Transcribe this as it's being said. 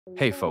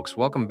Hey folks,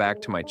 welcome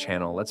back to my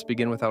channel. Let's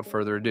begin without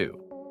further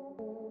ado.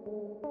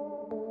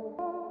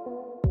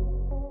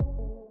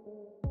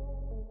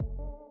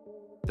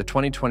 The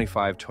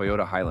 2025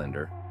 Toyota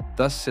Highlander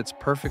thus sits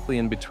perfectly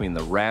in between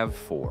the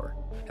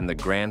RAV4 and the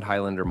Grand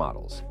Highlander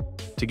models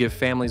to give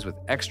families with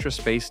extra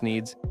space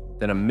needs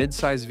than a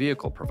mid-size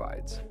vehicle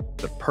provides,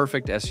 the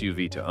perfect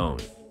SUV to own.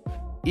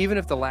 Even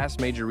if the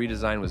last major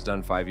redesign was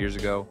done 5 years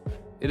ago,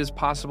 it is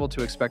possible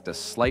to expect a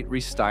slight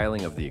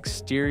restyling of the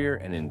exterior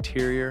and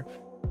interior.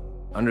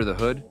 Under the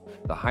hood,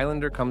 the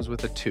Highlander comes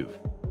with a 2.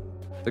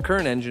 The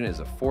current engine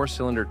is a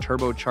 4-cylinder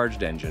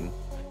turbocharged engine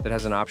that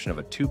has an option of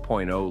a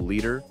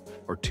 2.0-liter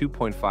or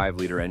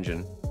 2.5-liter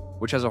engine,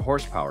 which has a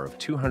horsepower of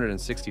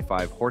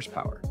 265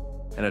 horsepower,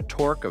 and a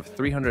torque of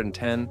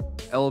 310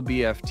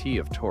 lb-ft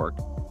of torque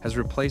has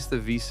replaced the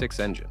V6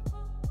 engine.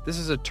 This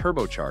is a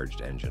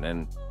turbocharged engine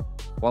and,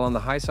 while on the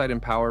high side in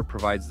power,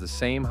 provides the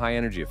same high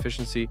energy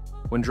efficiency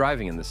when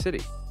driving in the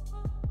city,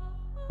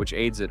 which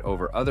aids it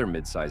over other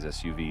mid-size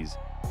SUVs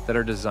that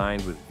are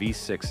designed with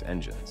V6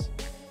 engines.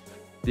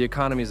 The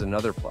economy is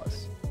another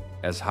plus,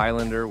 as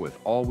Highlander with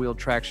all-wheel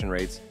traction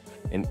rates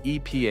and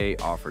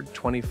EPA offered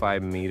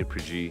 25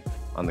 mpg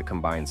on the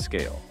combined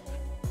scale,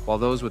 while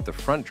those with the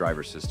front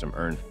driver system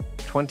earned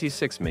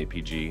 26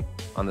 mpg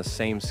on the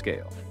same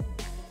scale.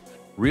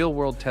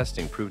 Real-world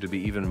testing proved to be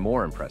even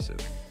more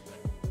impressive.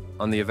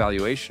 On the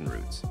evaluation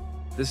routes,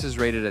 this is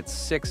rated at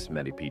 6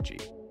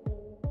 mpg.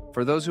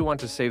 For those who want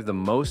to save the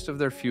most of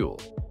their fuel,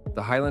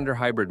 the Highlander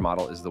hybrid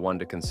model is the one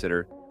to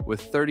consider with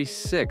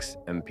 36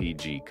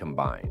 mpg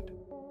combined.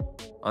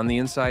 On the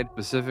inside,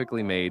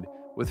 specifically made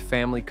with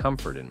family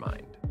comfort in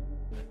mind.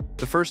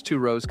 The first 2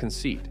 rows can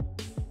seat,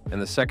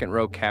 and the second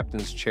row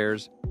captain's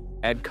chairs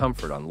add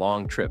comfort on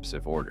long trips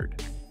if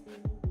ordered.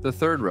 The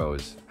third row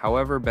is,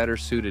 however, better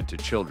suited to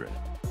children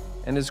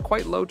and is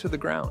quite low to the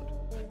ground.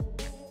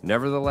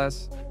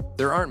 Nevertheless,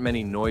 there aren't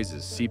many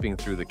noises seeping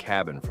through the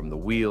cabin from the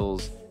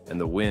wheels and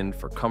the wind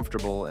for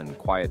comfortable and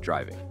quiet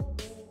driving.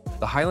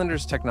 The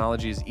Highlander's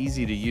technology is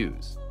easy to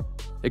use.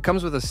 It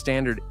comes with a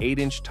standard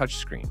 8-inch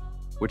touchscreen,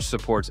 which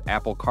supports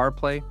Apple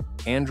CarPlay,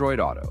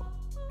 Android Auto,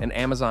 and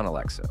Amazon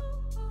Alexa,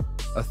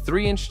 a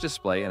 3-inch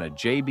display, and a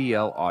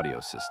JBL audio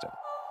system.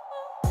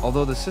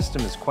 Although the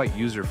system is quite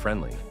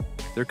user-friendly,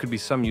 there could be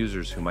some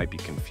users who might be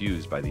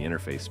confused by the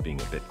interface being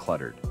a bit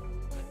cluttered.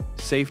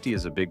 Safety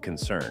is a big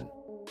concern,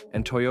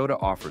 and Toyota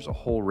offers a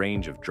whole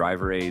range of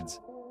driver aids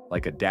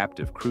like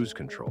adaptive cruise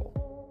control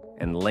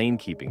and lane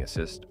keeping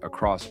assist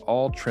across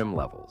all trim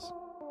levels.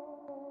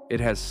 It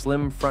has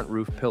slim front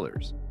roof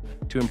pillars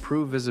to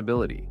improve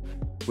visibility,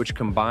 which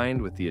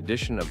combined with the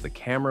addition of the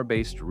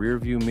camera-based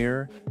rear-view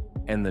mirror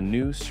and the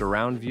new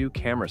surround view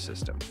camera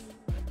system.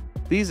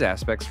 These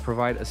aspects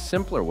provide a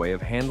simpler way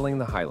of handling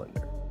the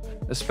Highlander,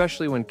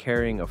 especially when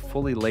carrying a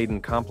fully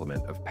laden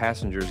complement of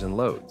passengers and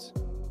loads.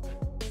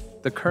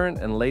 The current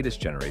and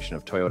latest generation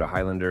of Toyota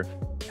Highlander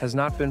has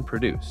not been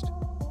produced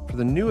for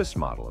the newest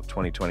model of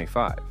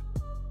 2025.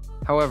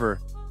 However,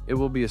 it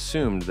will be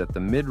assumed that the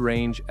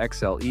mid-range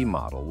XLE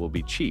model will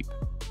be cheap.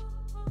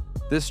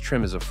 This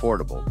trim is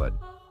affordable but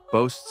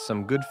boasts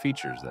some good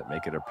features that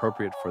make it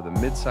appropriate for the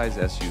mid-size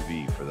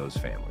SUV for those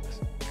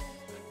families.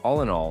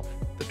 All in all,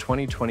 the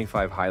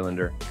 2025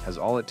 Highlander has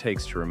all it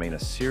takes to remain a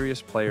serious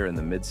player in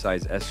the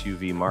mid-size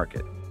SUV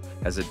market,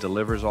 as it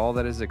delivers all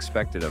that is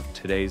expected of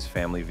today's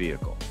family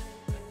vehicle.